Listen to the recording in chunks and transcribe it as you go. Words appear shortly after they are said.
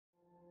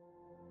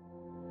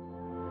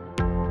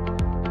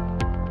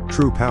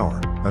True Power,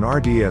 an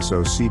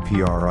RDSO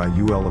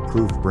CPRIUL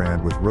approved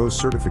brand with ROSE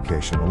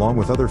certification along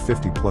with other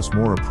 50 plus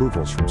more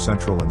approvals from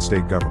central and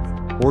state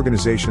government,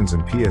 organizations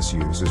and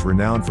PSUs, is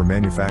renowned for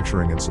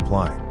manufacturing and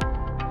supplying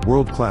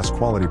world-class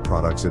quality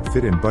products at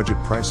fit-in-budget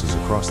prices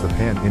across the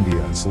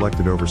Pan-India and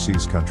selected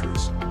overseas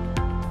countries.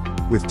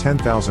 With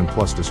 10,000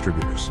 plus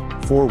distributors,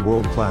 4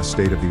 world-class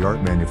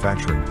state-of-the-art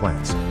manufacturing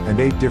plants, and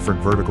 8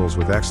 different verticals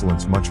with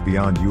excellence much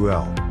beyond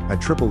UL, at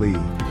EEE,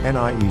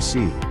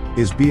 NIEC,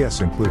 is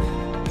BS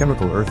including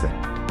chemical earthing,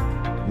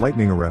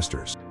 lightning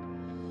arresters,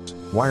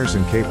 wires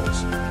and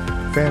cables,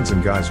 fans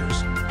and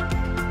geysers,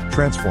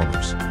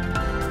 transformers,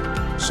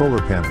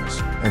 solar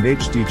panels, and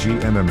HDG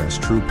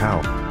MMS True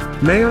Power.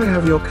 May I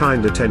have your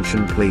kind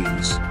attention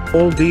please?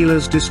 All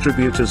dealers,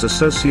 distributors,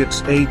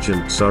 associates,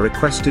 agents are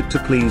requested to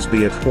please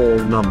be at hall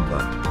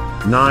number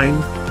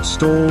 9,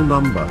 stall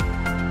number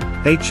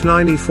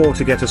H94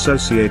 to get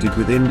associated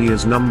with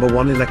India's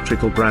 #1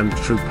 electrical brand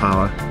True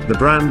Power, the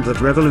brand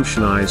that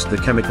revolutionized the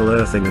chemical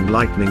earthing and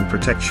lightning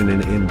protection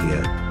in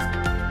India.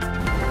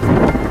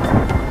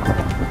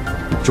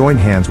 Join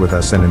hands with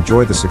us and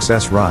enjoy the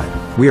success ride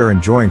we are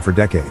enjoying for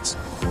decades.